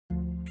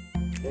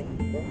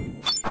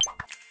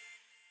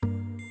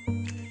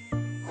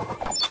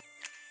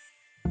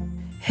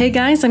Hey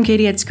guys, I'm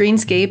Katie at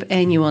ScreenScape,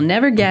 and you will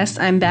never guess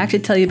I'm back to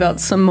tell you about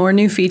some more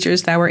new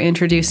features that we're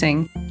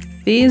introducing.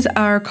 These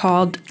are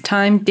called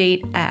time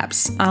date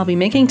apps. I'll be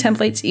making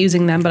templates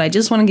using them, but I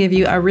just want to give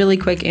you a really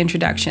quick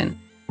introduction.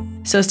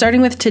 So starting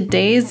with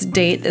today's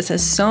date, this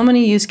has so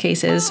many use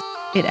cases.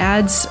 It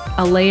adds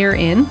a layer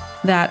in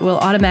that will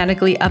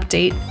automatically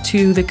update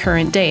to the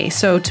current day.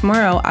 So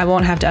tomorrow I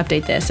won't have to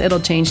update this. It'll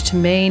change to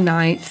May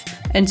 9th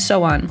and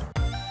so on.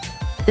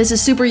 This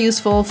is super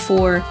useful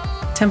for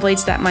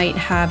templates that might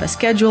have a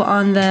schedule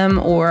on them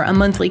or a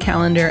monthly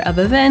calendar of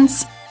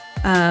events,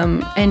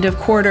 end of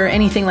quarter,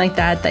 anything like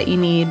that that you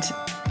need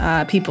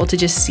people to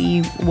just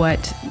see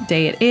what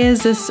day it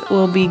is. This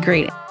will be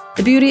great.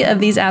 The beauty of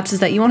these apps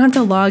is that you won't have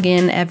to log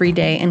in every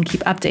day and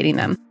keep updating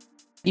them.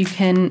 You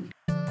can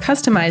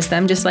customize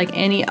them just like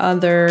any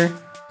other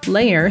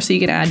layer. So you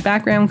can add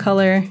background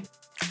color,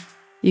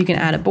 you can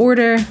add a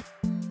border,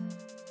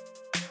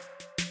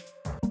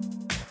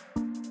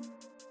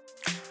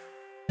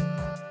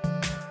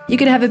 you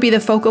could have it be the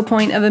focal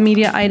point of a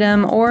media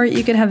item, or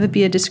you could have it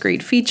be a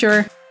discrete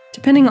feature.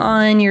 Depending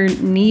on your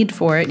need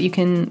for it, you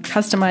can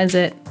customize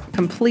it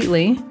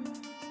completely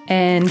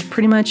and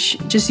pretty much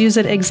just use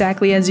it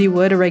exactly as you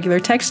would a regular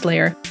text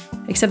layer,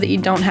 except that you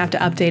don't have to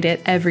update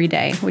it every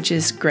day, which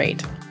is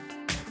great.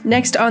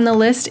 Next on the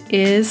list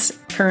is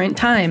current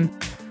time.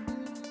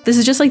 This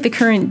is just like the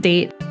current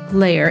date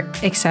layer,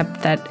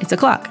 except that it's a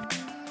clock.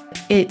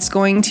 It's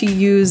going to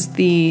use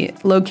the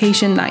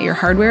location that your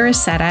hardware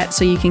is set at,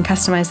 so you can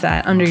customize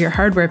that under your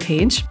hardware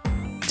page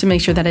to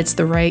make sure that it's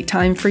the right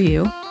time for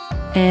you.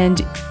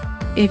 And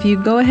if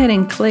you go ahead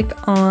and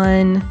click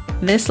on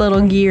this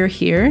little gear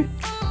here,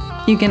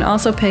 you can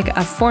also pick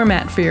a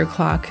format for your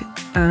clock.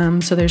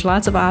 So there's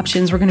lots of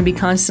options. We're going to be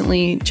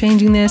constantly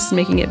changing this,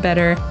 making it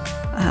better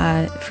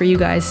for you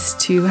guys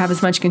to have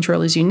as much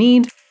control as you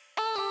need.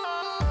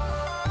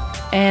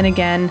 And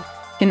again,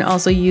 you can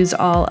also use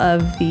all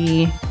of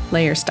the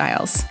layer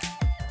styles.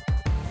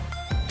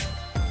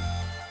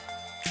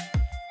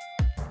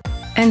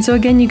 And so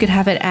again, you could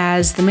have it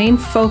as the main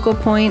focal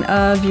point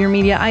of your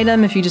media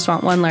item if you just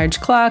want one large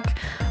clock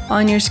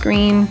on your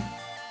screen,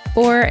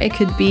 or it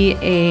could be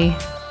a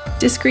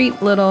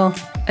discrete little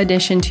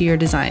addition to your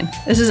design.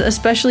 This is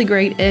especially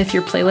great if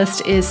your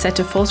playlist is set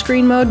to full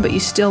screen mode, but you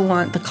still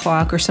want the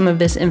clock or some of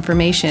this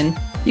information.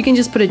 You can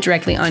just put it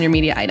directly on your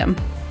media item.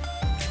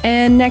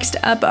 And next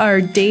up are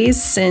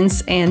days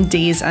since and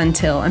days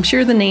until. I'm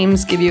sure the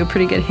names give you a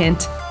pretty good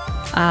hint,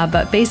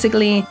 but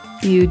basically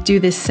you do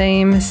the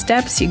same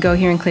steps. You go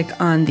here and click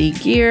on the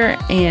gear,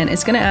 and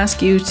it's going to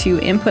ask you to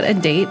input a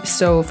date.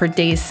 So for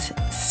days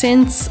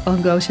since,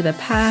 I'll go to the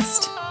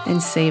past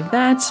and save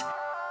that,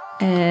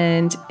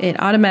 and it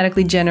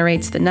automatically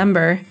generates the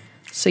number,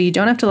 so you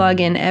don't have to log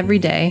in every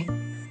day.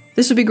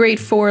 This would be great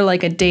for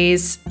like a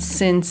days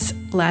since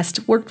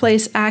last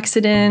workplace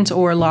accident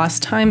or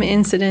lost time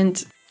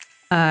incident,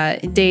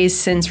 days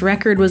since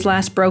record was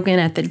last broken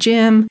at the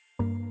gym,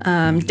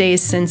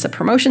 days since a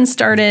promotion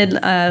started,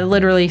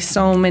 literally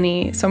so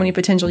many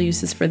potential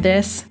uses for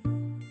this.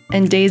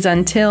 And days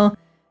until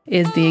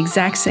is the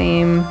exact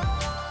same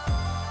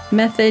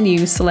method.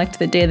 You select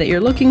the day that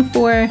you're looking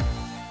for.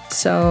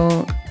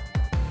 So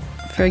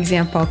for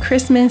example,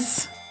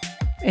 Christmas,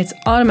 it's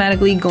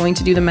automatically going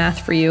to do the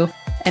math for you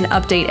and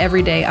update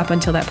every day up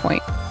until that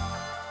point.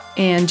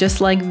 And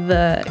just like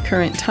the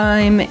current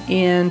time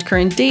and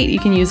current date, you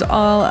can use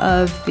all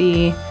of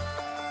the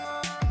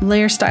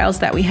layer styles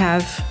that we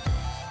have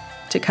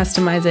to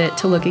customize it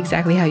to look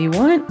exactly how you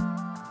want.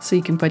 So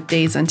you can put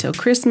days until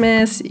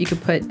Christmas, you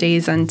could put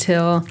days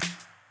until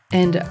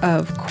end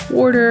of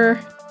quarter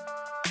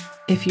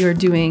if you're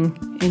doing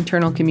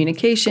internal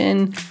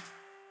communication,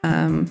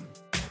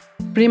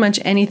 pretty much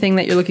anything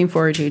that you're looking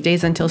forward to.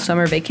 Days until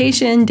summer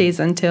vacation, days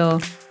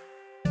until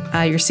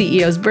your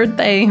CEO's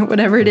birthday,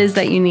 whatever it is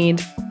that you need.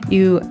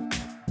 You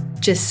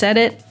just set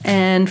it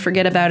and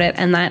forget about it,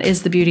 and that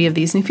is the beauty of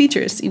these new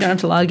features. You don't have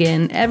to log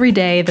in every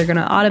day. They're going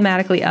to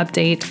automatically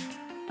update,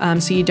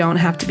 so you don't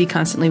have to be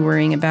constantly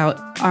worrying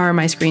about, are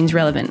my screens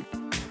relevant?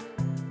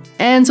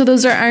 And so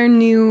those are our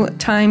new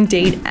time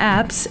date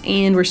apps,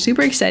 and we're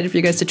super excited for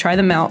you guys to try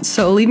them out.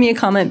 So leave me a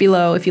comment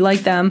below if you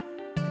like them.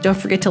 Don't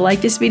forget to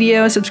like this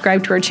video,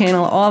 subscribe to our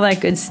channel, all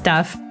that good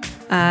stuff,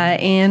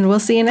 and we'll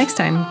see you next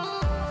time.